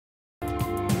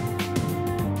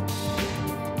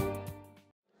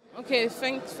Okay,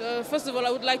 thanks. First of all,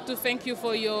 I would like to thank you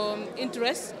for your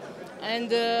interest.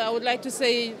 And I would like to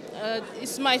say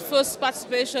it's my first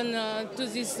participation to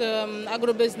this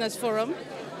agribusiness forum.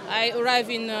 I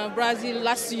arrived in Brazil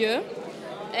last year.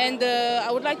 And I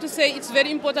would like to say it's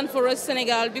very important for us,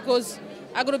 Senegal, because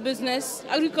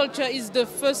agriculture is the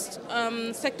first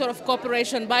sector of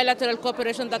cooperation, bilateral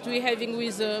cooperation that we're having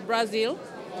with Brazil.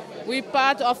 We're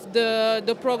part of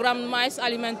the program Mais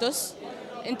Alimentos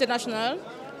International.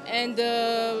 And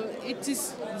it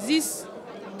is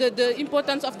the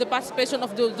importance of the participation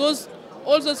of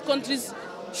all those countries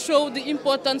show the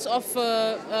importance of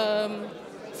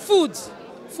food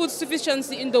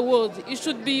sufficiency in the world. It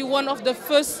should be one of the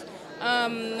first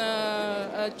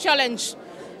challenge,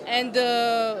 and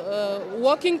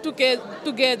working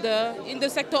together in the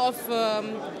sector of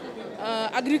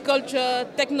agriculture,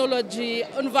 technology,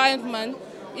 environment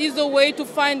is a way to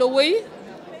find a way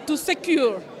to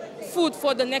secure food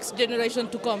for the next generation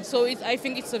to come. So I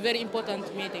think it's a very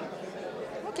important meeting.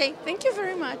 Okay, thank you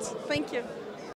very much. Thank you.